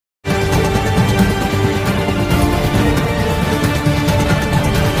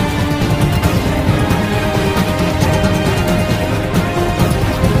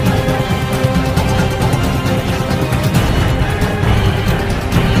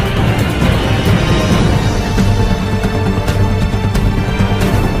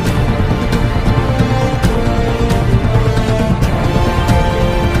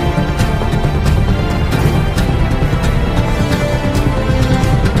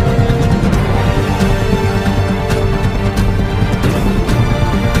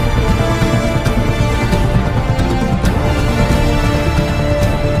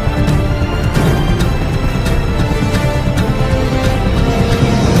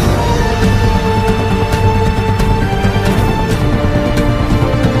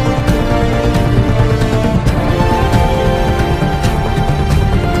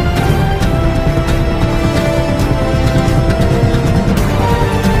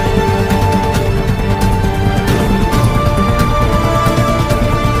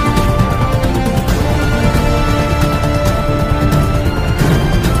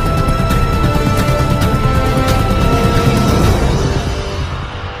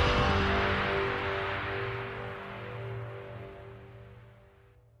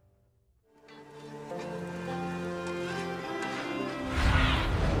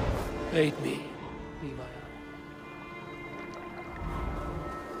hate me, Levi.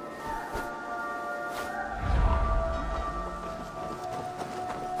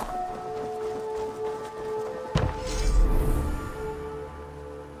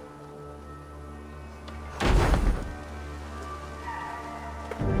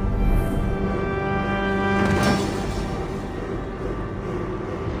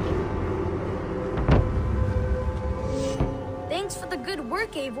 Thanks for the good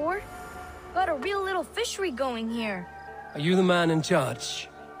work, Eivor. Got a real little fishery going here. Are you the man in charge?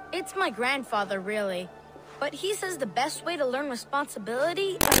 It's my grandfather, really. But he says the best way to learn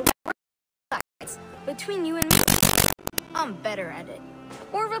responsibility is to work sides. Between you and me, I'm better at it.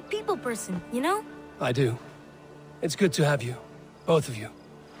 More of a people person, you know? I do. It's good to have you. Both of you.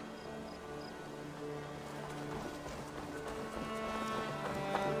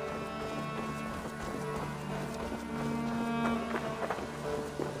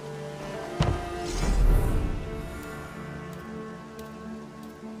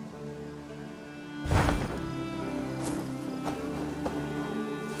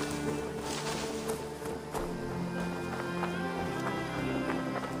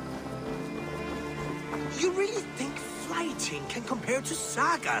 You really think flighting can compare to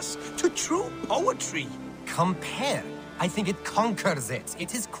sagas, to true poetry? Compare? I think it conquers it.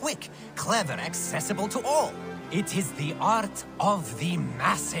 It is quick, clever, accessible to all. It is the art of the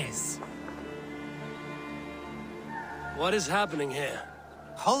masses. What is happening here?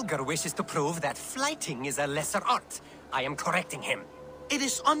 Holger wishes to prove that flighting is a lesser art. I am correcting him. It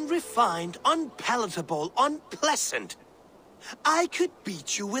is unrefined, unpalatable, unpleasant. I could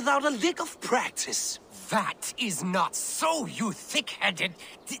beat you without a lick of practice. That is not so, you thick-headed...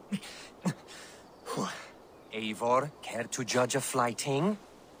 Eivor, care to judge a flighting?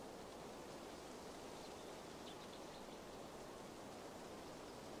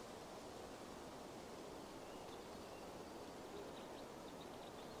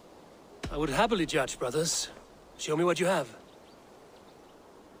 I would happily judge, brothers. Show me what you have.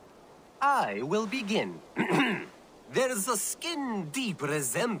 I will begin. There's a skin-deep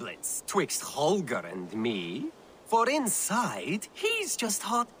resemblance twixt Holger and me. For inside, he's just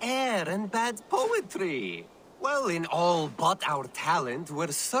hot air and bad poetry. Well, in all but our talent,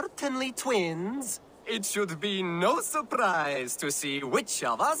 we're certainly twins. It should be no surprise to see which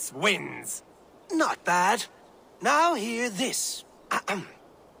of us wins. Not bad. Now hear this.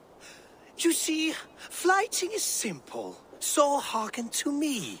 You see, flighting is simple, so hearken to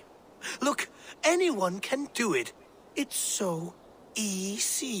me. Look, anyone can do it. It's so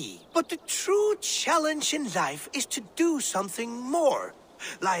easy. But the true challenge in life is to do something more.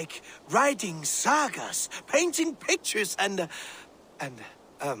 Like writing sagas, painting pictures, and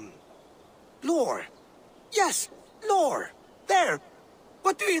lore. Yes, lore. There.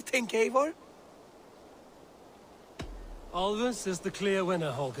 What do you think, Eivor? Alvis is the clear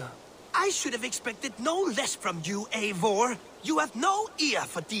winner, Holger. I should have expected no less from you, Eivor. You have no ear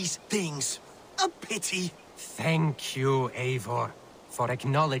for these things. A pity. Thank you, Eivor, for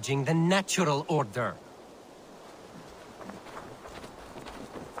acknowledging the natural order.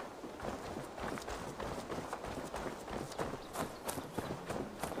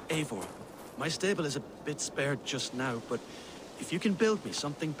 Eivor, my stable is a bit spared just now, but if you can build me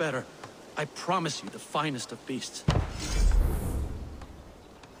something better, I promise you the finest of beasts.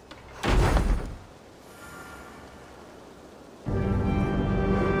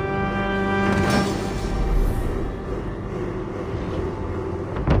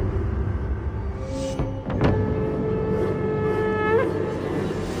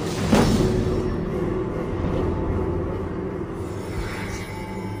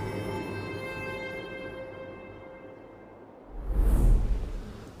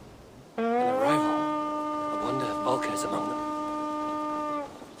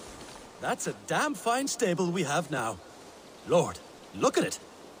 That's a damn fine stable we have now. Lord, look at it.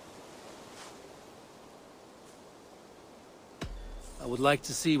 I would like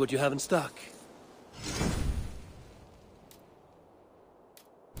to see what you have in stock.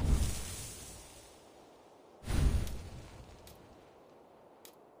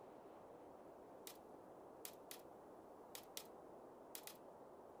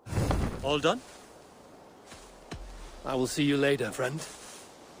 All done? I will see you later, friend.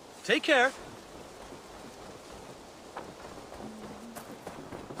 Take care.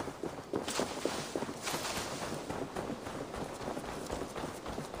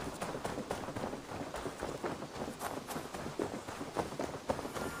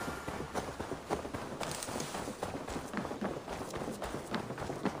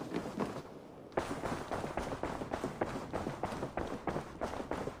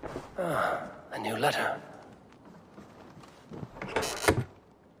 letter.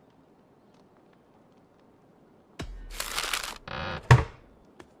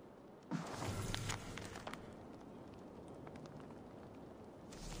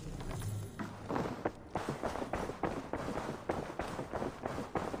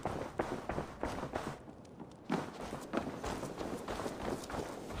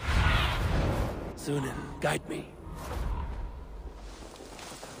 Sunan, guide me.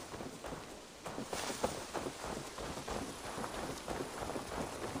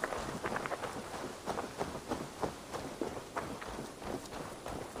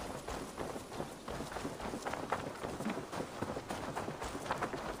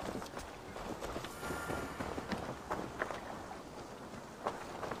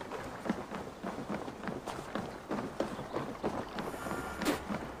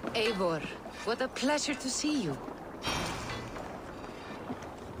 Eivor, what a pleasure to see you.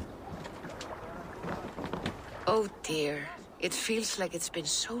 Oh dear, it feels like it's been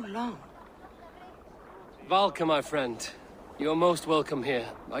so long. Valka, my friend. You're most welcome here.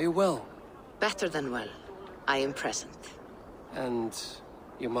 Are you well? Better than well. I am present. And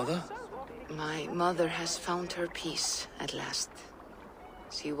your mother? My mother has found her peace at last.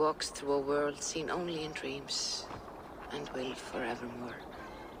 She walks through a world seen only in dreams, and will forevermore.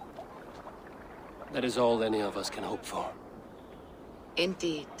 That is all any of us can hope for.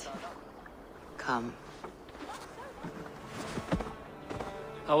 Indeed. Come.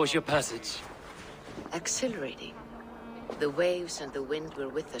 How was your passage? Exhilarating. The waves and the wind were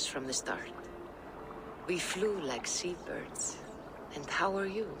with us from the start. We flew like seabirds. And how are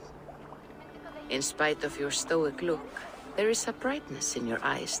you? In spite of your stoic look, there is a brightness in your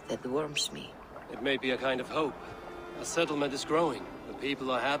eyes that warms me. It may be a kind of hope. A settlement is growing. The people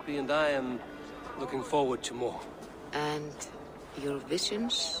are happy and I am looking forward to more. And your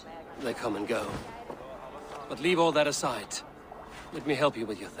visions? They come and go. But leave all that aside. Let me help you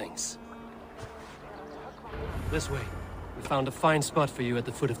with your things. This way. We found a fine spot for you at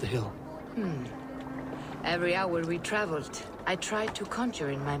the foot of the hill. Every hour we traveled, I tried to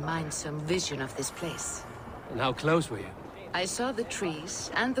conjure in my mind some vision of this place. And how close were you? I saw the trees,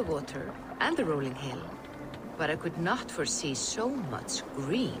 and the water, and the rolling hill. But I could not foresee so much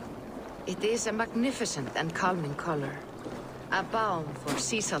green. It is a magnificent and calming color. A balm for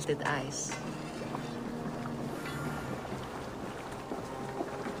sea-salted eyes.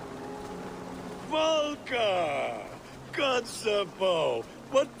 Valka! Godsapo!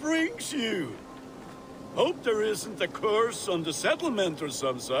 What brings you? Hope there isn't a curse on the settlement or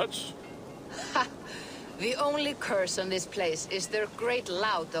some such. The only curse on this place is their great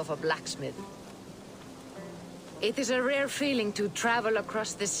lout of a blacksmith. It is a rare feeling to travel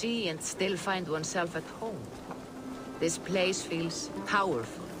across the sea and still find oneself at home. This place feels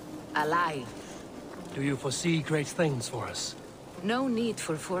powerful, alive. Do you foresee great things for us? No need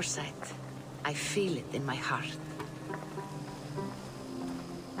for foresight. I feel it in my heart.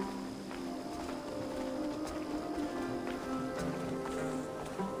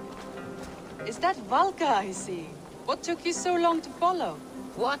 Is that Valka I see? What took you so long to follow?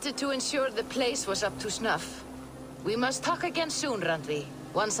 Wanted to ensure the place was up to snuff. We must talk again soon, Randvi,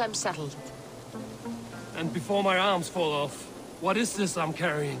 once I'm settled. And before my arms fall off, what is this I'm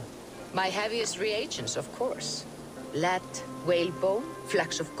carrying? My heaviest reagents, of course. Lead, whalebone,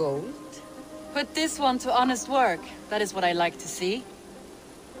 flecks of gold. Put this one to honest work. That is what I like to see.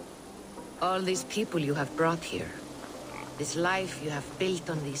 All these people you have brought here. This life you have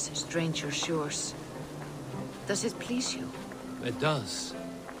built on these stranger shores. Does it please you? It does.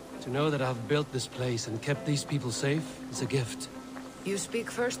 To know that I've built this place and kept these people safe is a gift. You speak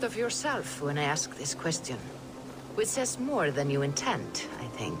first of yourself when I ask this question. Which says more than you intend, I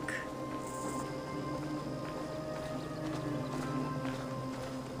think.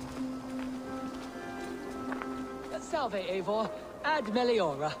 Salve, Eivor. Ad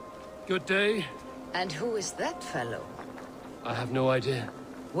Meliora. Good day. And who is that fellow? I have no idea.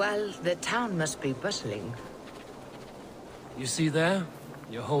 Well, the town must be bustling. You see there?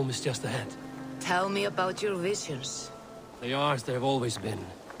 Your home is just ahead. Tell me about your visions. They are as they've always been.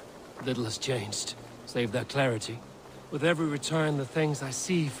 Little has changed, save their clarity. With every return, the things I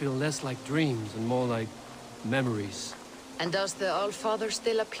see feel less like dreams and more like memories. And does the Allfather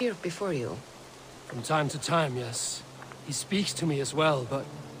still appear before you? From time to time, yes. He speaks to me as well, but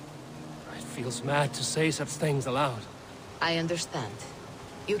it feels mad to say such things aloud. I understand.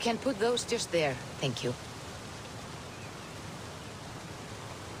 You can put those just there, thank you.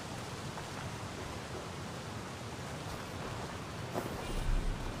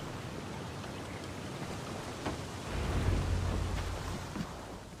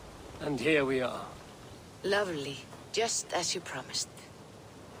 And here we are. Lovely, just as you promised.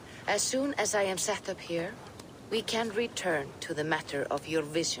 As soon as I am set up here, we can return to the matter of your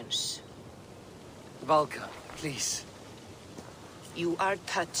visions. Valka, please. You are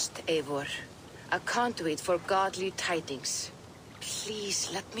touched, Eivor. A conduit for godly tidings. Please,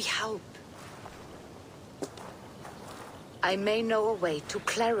 let me help. I may know a way to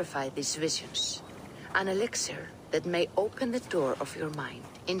clarify these visions. An elixir that may open the door of your mind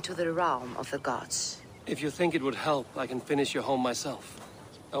into the realm of the gods. If you think it would help, I can finish your home myself.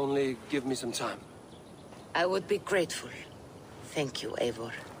 Only give me some time. I would be grateful. Thank you,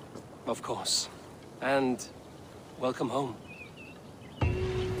 Eivor. Of course. And welcome home.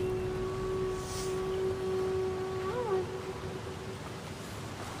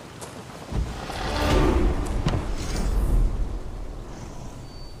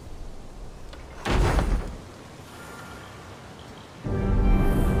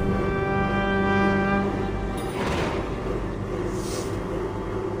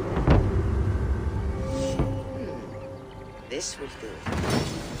 This will do.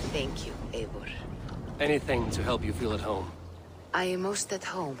 Thank you, Eivor. Anything to help you feel at home. I am most at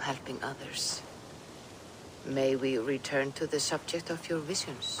home helping others. May we return to the subject of your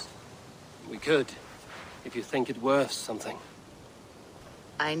visions? We could, if you think it worth something.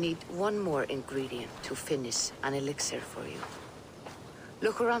 I need one more ingredient to finish an elixir for you.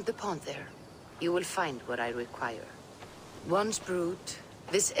 Look around the pond there. You will find what I require. Once brewed,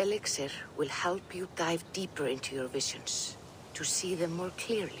 this elixir will help you dive deeper into your visions, to see them more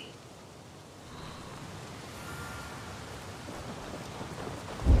clearly.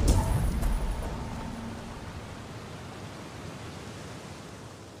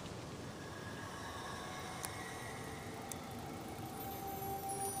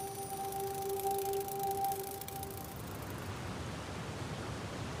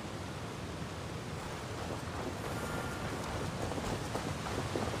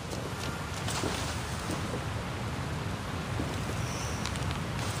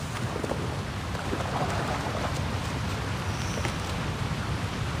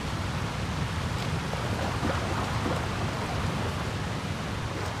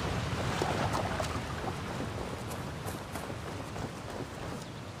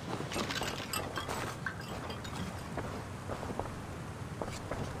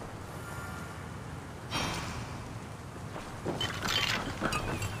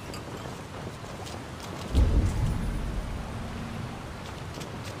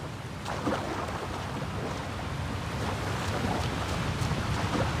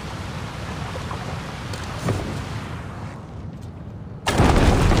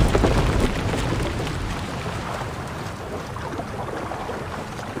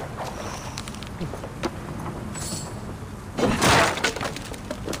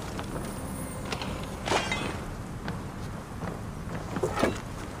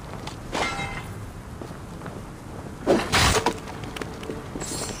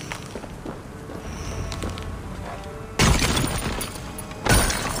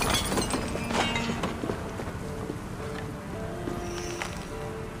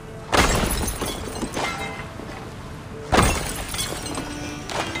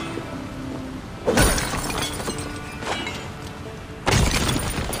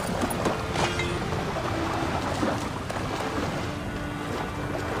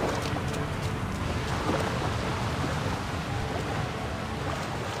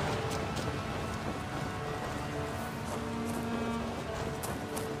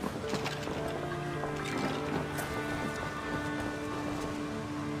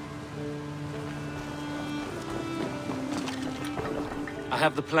 I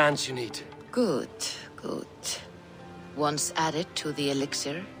have the plants you need. Good, good. Once added to the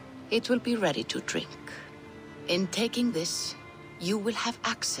elixir, it will be ready to drink. In taking this, you will have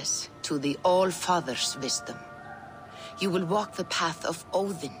access to the All-Father's wisdom. You will walk the path of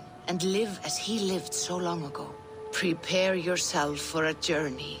Odin and live as he lived so long ago. Prepare yourself for a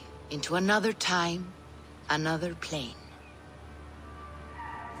journey into another time, another plane.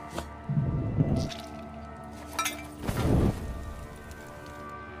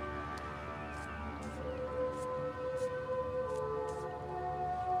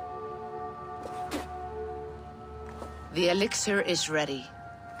 The elixir is ready.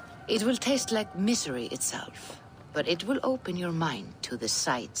 It will taste like misery itself, but it will open your mind to the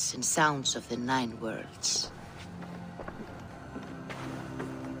sights and sounds of the 9 worlds.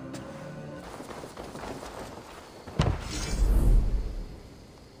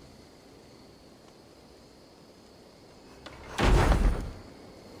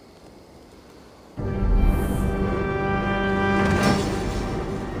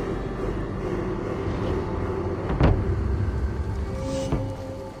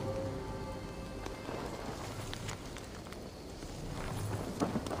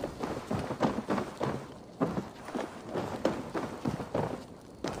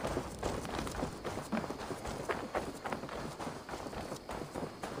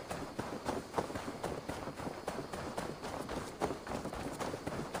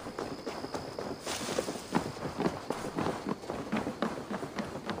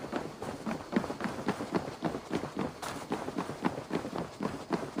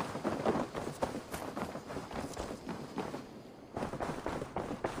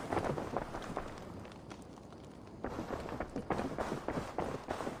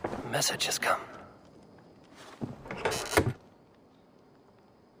 message has come.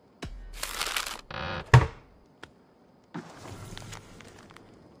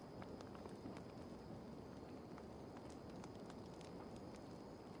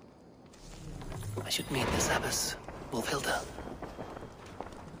 I should meet this abbess, Wolfhilda.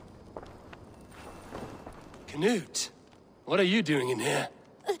 Knut, what are you doing in here?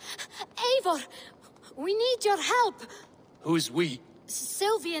 Eivor, we need your help. Who's we?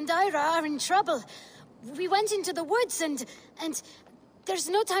 Sylvie and Ira are in trouble. We went into the woods and there's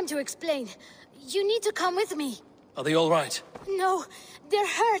no time to explain. You need to come with me. Are they all right? No, they're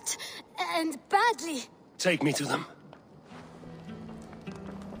hurt, and badly. Take me to them.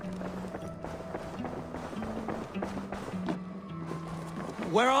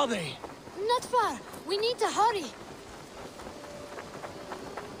 Where are they? Not far. We need to hurry.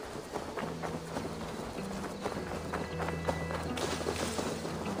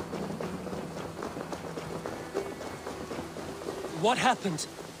 What happened?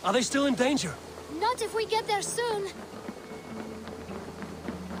 Are they still in danger? Not if we get there soon.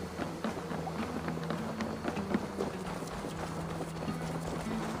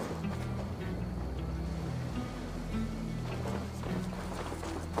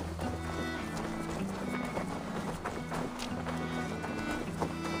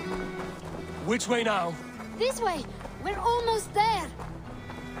 Which way now? This way. We're almost there.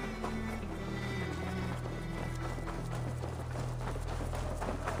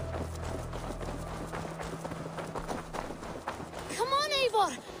 Come on,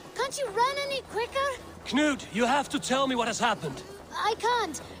 Eivor. Can't you run any quicker? Knut, you have to tell me what has happened. I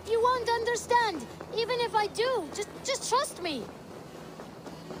can't. You won't understand. Even if I do, just trust me.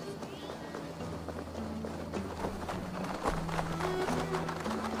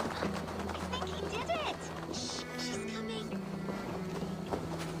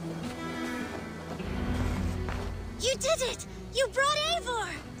 You did it! You brought Eivor!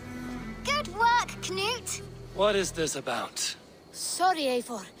 Good work, Knut! What is this about? Sorry,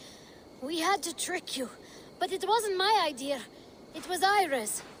 Eivor. We had to trick you. But it wasn't my idea. It was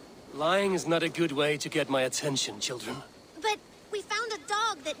Ira's. Lying is not a good way to get my attention, children. But we found a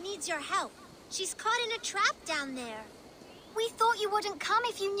dog that needs your help. She's caught in a trap down there. We thought you wouldn't come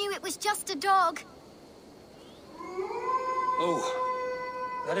if you knew it was just a dog. Oh,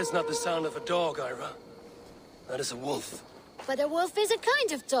 that is not the sound of a dog, Ira. That is a wolf. But a wolf is a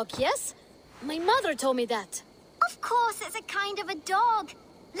kind of dog, yes? My mother told me that. Of course it's a kind of a dog.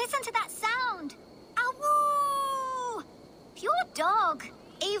 Listen to that sound. Awoo! Pure dog.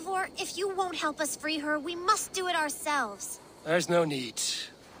 Eivor, if you won't help us free her, we must do it ourselves. There's no need.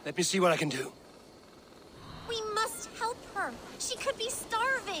 Let me see what I can do. We must help her. She could be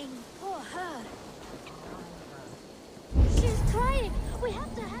starving. Poor her. She's crying. We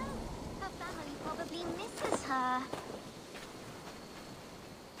have to help. Her family probably misses her.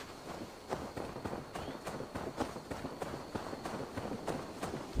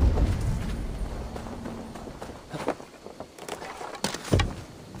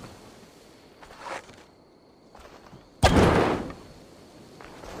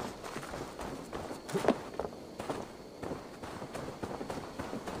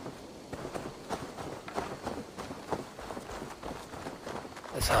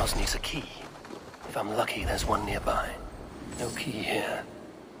 This house needs a key. If I'm lucky, there's one nearby. No key here.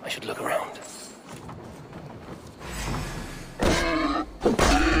 I should look around.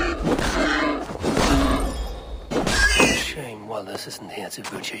 Shame Wallace isn't here to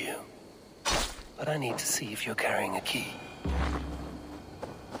butcher you. But I need to see if you're carrying a key.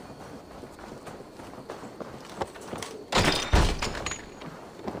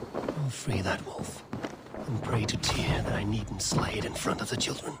 I'll free that wolf. And pray to Tyr that I needn't slay it in front of the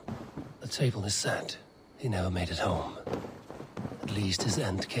children. The table is set. He never made it home. At least his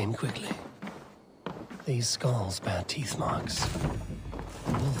end came quickly. These skulls bear teeth marks.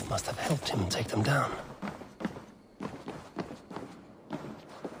 The wolf must have helped him take them down.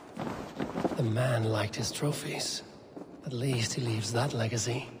 The man liked his trophies. At least he leaves that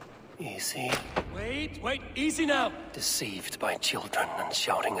legacy. Easy. Wait, easy now! Deceived by children and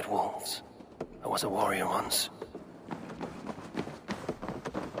shouting at wolves. I was a warrior once.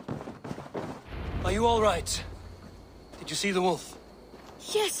 Are you all right? Did you see the wolf?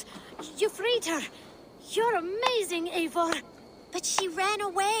 Yes, you freed her. You're amazing, Eivor. But she ran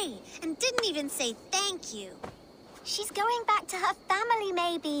away and didn't even say thank you. She's going back to her family,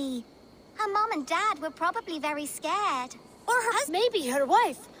 maybe. Her mom and dad were probably very scared. Or her husband. Maybe her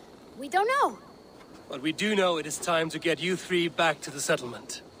wife. We don't know. But we do know it is time to get you three back to the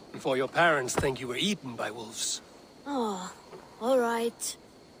settlement. Before your parents think you were eaten by wolves. Oh, all right.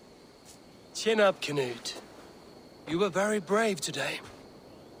 Chin up, Canute. You were very brave today.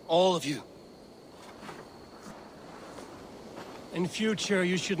 All of you. In future,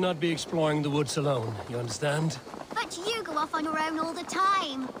 you should not be exploring the woods alone, you understand? But you go off on your own all the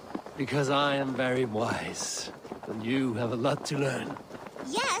time. Because I am very wise, and you have a lot to learn.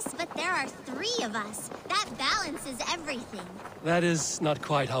 Yes, but there are 3 of us. That balances everything. That is not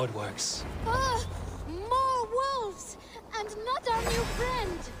quite how it works. More wolves! And not our new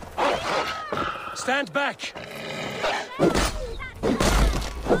friend! Stand back!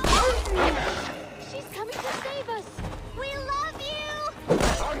 She's coming to save us! We love you!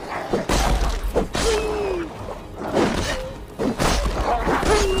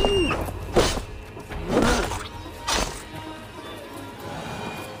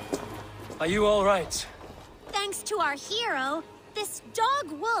 Are you all right? Thanks to our hero, this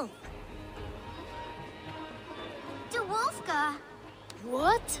dog wolf. De Wolfka.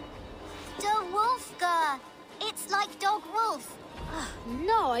 What? De Wolfka. It's like dog wolf.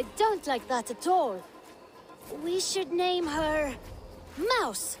 No, I don't like that at all. We should name her...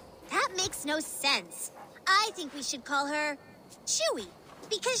 Mouse. That makes no sense. I think we should call her Chewy,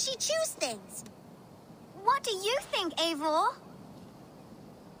 because she chews things. What do you think, Eivor?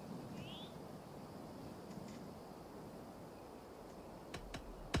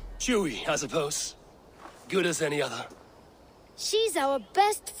 Chewy, I suppose. Good as any other. She's our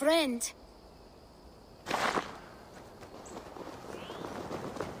best friend.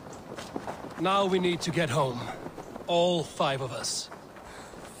 Now we need to get home. All 5 of us.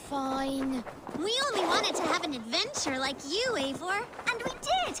 Fine. We only wanted to have an adventure like you, Eivor. And we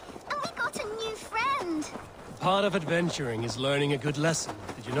did! And we got a new friend. Part of adventuring is learning a good lesson.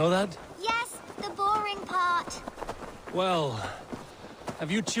 Did you know that? Yes, the boring part. Well,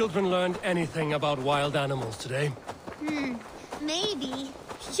 have you children learned anything about wild animals today? Maybe.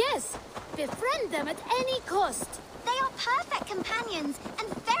 Yes, befriend them at any cost. They are perfect companions and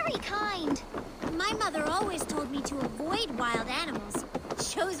very kind. My mother always told me to avoid wild animals.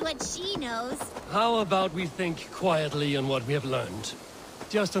 Shows what she knows. How about we think quietly on what we have learned?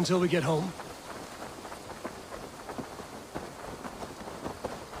 Just until we get home?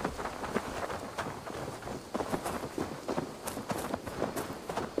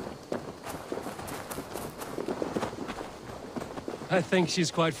 I think she's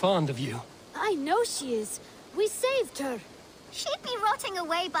quite fond of you. I know she is. We saved her. She'd be rotting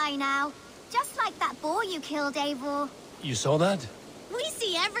away by now. Just like that boar you killed, Eivor. You saw that? We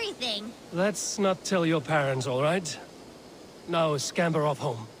see everything. Let's not tell your parents, all right? Now scamper off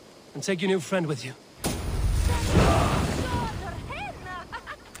home. And take your new friend with you.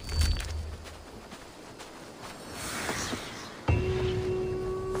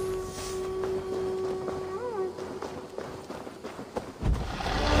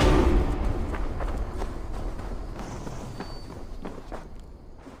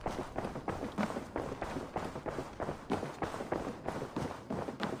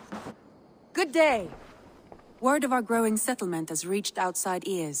 Good day. Word of our growing settlement has reached outside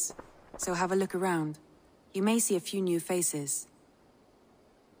ears, so have a look around. You may see a few new faces.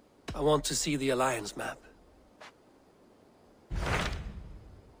 I want to see the Alliance map.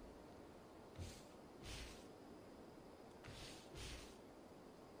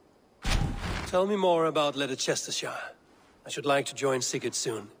 Tell me more about Leicestershire. I should like to join Sigurd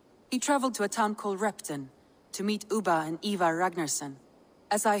soon. He traveled to a town called Repton to meet Ubba and Ivar Ragnarsson.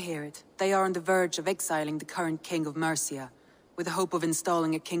 As I hear it, they are on the verge of exiling the current king of Mercia, with the hope of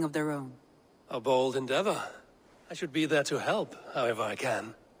installing a king of their own. A bold endeavor. I should be there to help, however I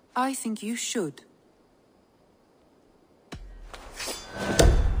can. I think you should.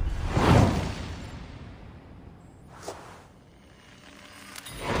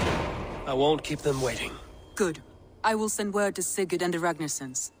 I won't keep them waiting. Good. I will send word to Sigurd and the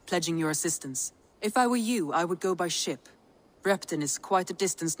Ragnarssons, pledging your assistance. If I were you, I would go by ship. Repton is quite a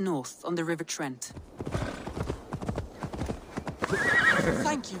distance north on the River Trent.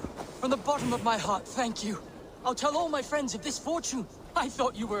 Thank you. From the bottom of my heart, thank you. I'll tell all my friends of this fortune. I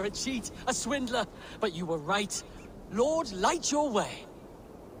thought you were a cheat, a swindler, but you were right. Lord, light your way.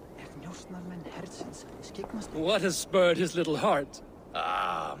 What has spurred his little heart?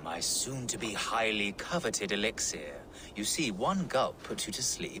 Ah, my soon-to-be highly coveted elixir. You see, one gulp puts you to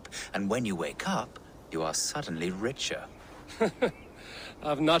sleep, and when you wake up, you are suddenly richer.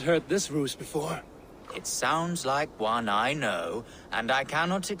 I've not heard this ruse before. It sounds like one I know, and I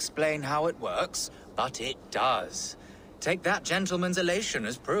cannot explain how it works, but it does. Take that gentleman's elation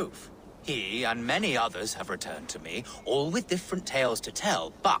as proof. He and many others have returned to me, all with different tales to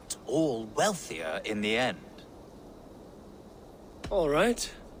tell, but all wealthier in the end. All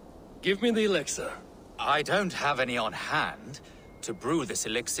right. Give me the elixir. I don't have any on hand. To brew this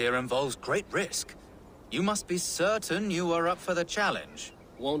elixir involves great risk. You must be certain you are up for the challenge.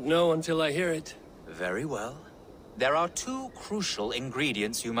 Won't know until I hear it. Very well. There are two crucial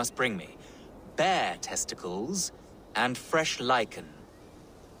ingredients you must bring me. Bear testicles and fresh lichen.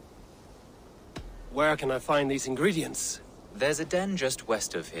 Where can I find these ingredients? There's a den just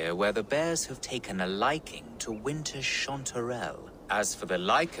west of here where the bears have taken a liking to winter chanterelle. As for the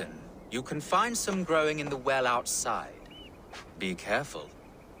lichen, you can find some growing in the well outside. Be careful.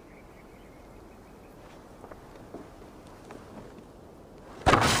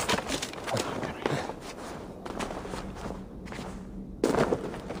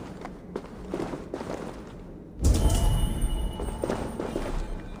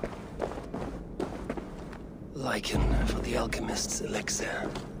 Lichen for the alchemist's elixir.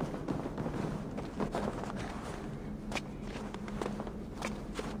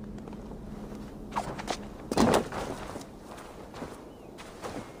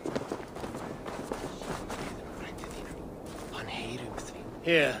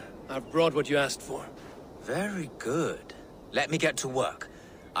 Here, I've brought what you asked for. Very good. Let me get to work.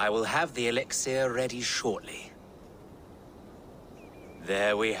 I will have the elixir ready shortly.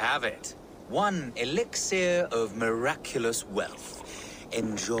 There we have it. One elixir of miraculous wealth.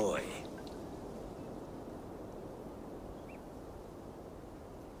 Enjoy.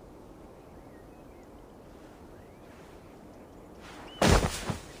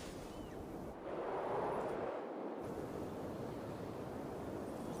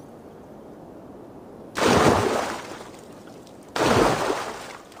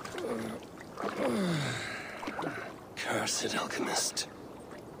 Cursed alchemist.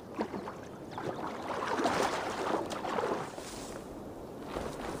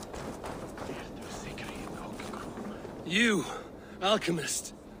 You,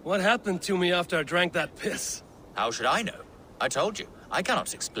 alchemist. What happened to me after I drank that piss? How should I know? I told you, I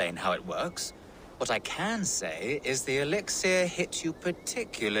cannot explain how it works. What I can say is the elixir hit you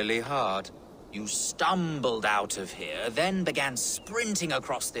particularly hard. You stumbled out of here, then began sprinting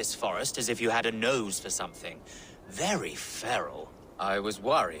across this forest as if you had a nose for something. Very feral. I was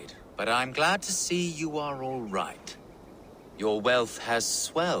worried, but I'm glad to see you are all right. Your wealth has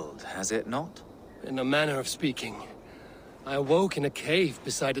swelled, has it not? In a manner of speaking. I awoke in a cave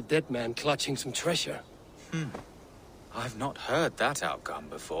beside a dead man clutching some treasure. I've not heard that outcome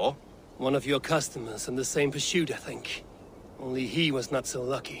before. One of your customers in the same pursuit, I think. Only he was not so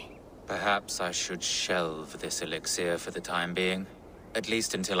lucky. Perhaps I should shelve this elixir for the time being. At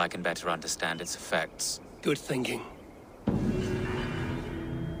least until I can better understand its effects. Good thinking.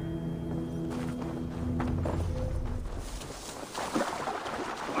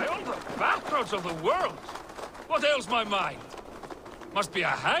 By all the backroads of the world! What ails my mind? Must be a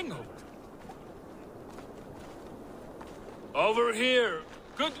hangover. Over here,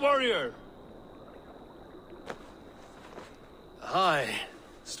 good warrior. Hi,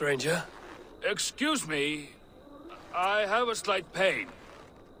 stranger. Excuse me, I have a slight pain.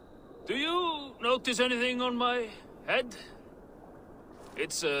 Do you notice anything on my head?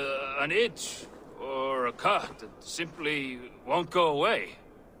 It's an itch or a cut that simply won't go away.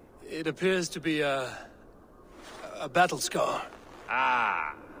 It appears to be a battle scar.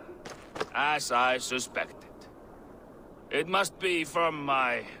 Ah, as I suspected. It must be from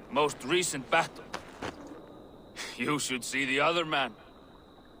my most recent battle. You should see the other man.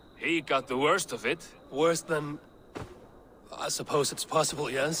 He got the worst of it. Worse than... I suppose it's possible,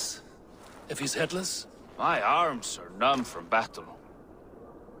 yes? If he's headless? My arms are numb from battle.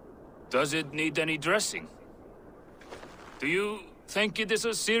 Does it need any dressing? Do you think it is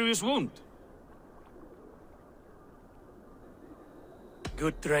a serious wound?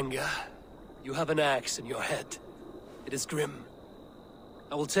 Good Drenga. You have an axe in your head. It is grim.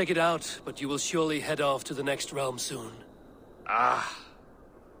 I will take it out, but you will surely head off to the next realm soon. Ah.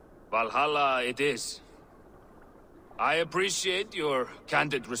 Valhalla it is. I appreciate your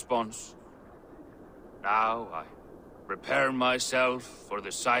candid response. Now I prepare myself for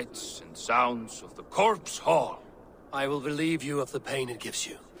the sights and sounds of the Corpse Hall. I will relieve you of the pain it gives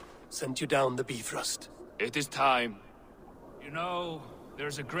you. Send you down the Bifrost. It is time. You know,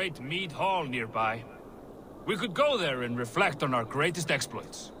 there's a great mead hall nearby. We could go there and reflect on our greatest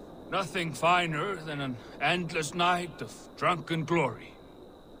exploits. Nothing finer than an endless night of drunken glory.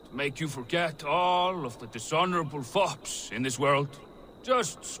 To make you forget all of the dishonorable fops in this world.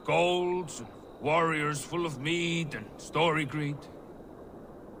 Just scolds and warriors full of mead and story greed.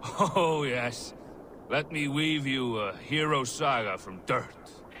 Oh, yes. Let me weave you a hero saga from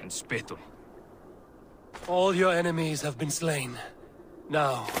dirt and spittle. All your enemies have been slain.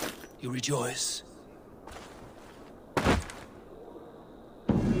 Now, you rejoice.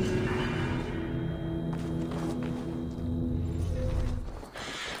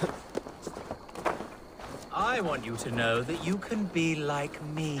 I want you to know that you can be like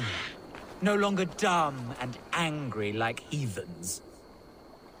me. No longer dumb and angry like heathens.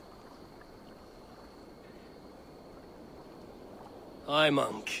 Aye,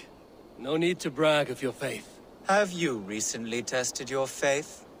 monk. No need to brag of your faith. Have you recently tested your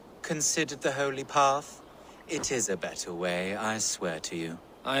faith? Considered the holy path? It is a better way, I swear to you.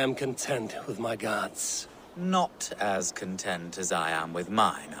 I am content with my gods. Not as content as I am with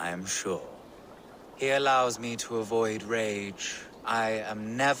mine, I am sure. He allows me to avoid rage. I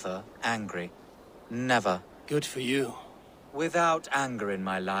am never angry. Never. Good for you. Without anger in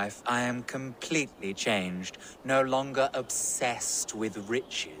my life, I am completely changed. No longer obsessed with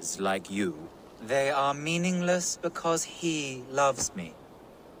riches like you. They are meaningless because he loves me.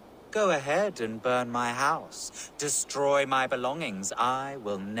 Go ahead and burn my house. Destroy my belongings. I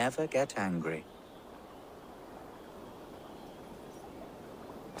will never get angry.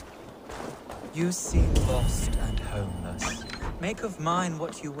 You seem lost and homeless. Make of mine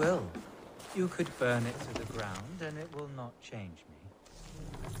what you will. You could burn it to the ground, and it will not change me.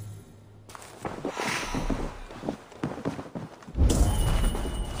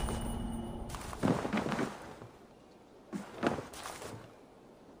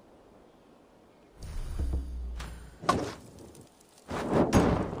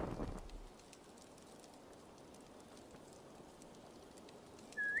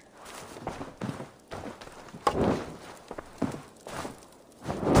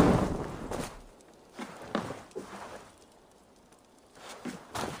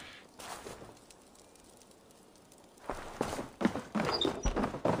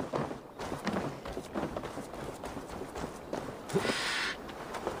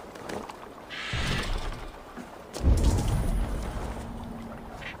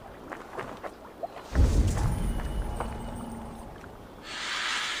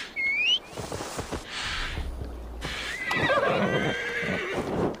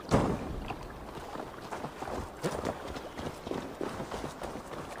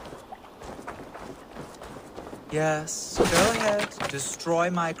 Yes, go ahead. Destroy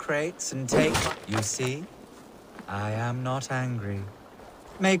my crates and take my... You see? I am not angry.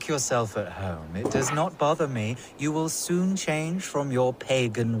 Make yourself at home. It does not bother me. You will soon change from your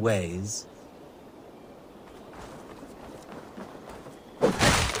pagan ways.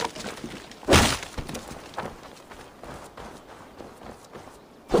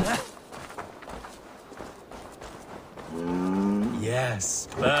 Yes,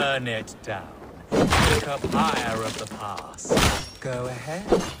 burn it down. Pick up higher of the past. Go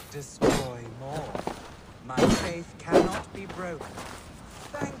ahead, destroy more. My faith cannot be broken.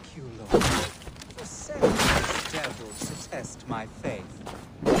 Thank you, Lord, for sending this devil to test my faith.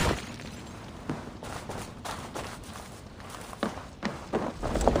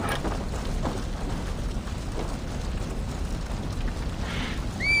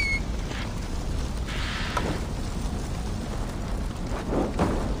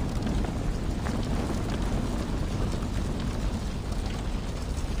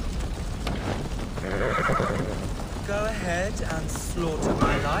 Go ahead and slaughter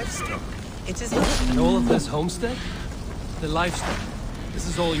my livestock. It is not... And all of this homestead? The livestock. This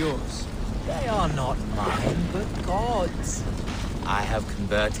is all yours. They are not mine, but God's. I have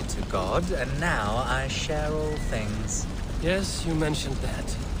converted to God, and now I share all things. Yes, you mentioned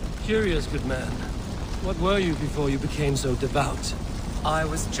that. Curious, good man. What were you before you became so devout? I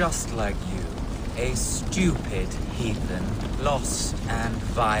was just like you. A stupid heathen. Lost and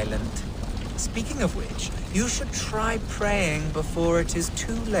violent. Speaking of which, you should try praying before it is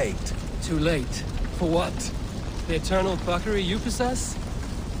too late. Too late? For what? The eternal fuckery you possess?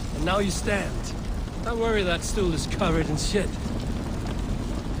 And now you stand. Don't worry, that stool is covered in shit.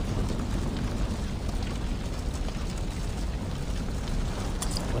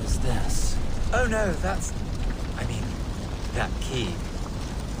 What is this? Oh no, that's... I mean, that key.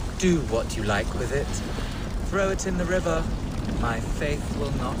 Do what you like with it. Throw it in the river. My faith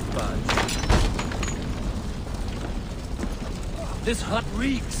will not budge. This hut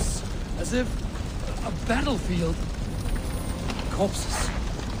reeks, as if a battlefield. Corpses.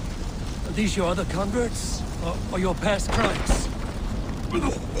 Are these your other converts? Or your past crimes?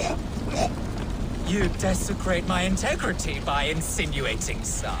 You desecrate my integrity by insinuating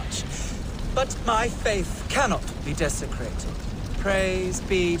such. But my faith cannot be desecrated. Praise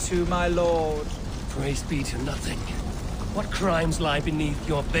be to my Lord. Praise be to nothing. What crimes lie beneath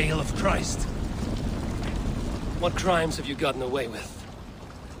your veil of Christ? What crimes have you gotten away with?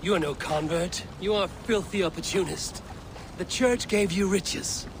 You are no convert. You are a filthy opportunist. The church gave you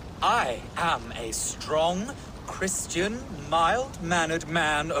riches. I am a strong, Christian, mild-mannered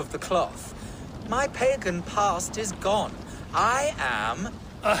man of the cloth. My pagan past is gone. I am...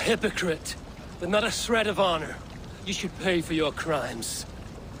 a hypocrite, with not a shred of honor. You should pay for your crimes.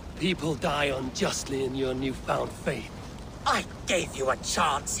 People die unjustly in your newfound faith. I gave you a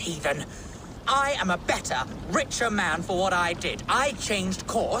chance, heathen. I am a better, richer man for what I did. I changed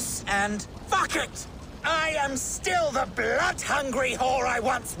course, and fuck it! I am still the blood-hungry whore I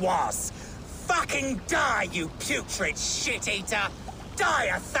once was. Fucking die, you putrid shit-eater! Die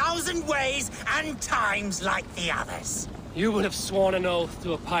 1,000 ways and times like the others. You would have sworn an oath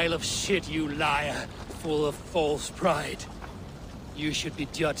to a pile of shit, you liar, full of false pride. You should be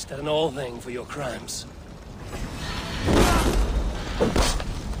judged at an all thing for your crimes.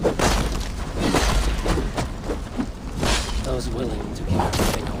 I was willing to give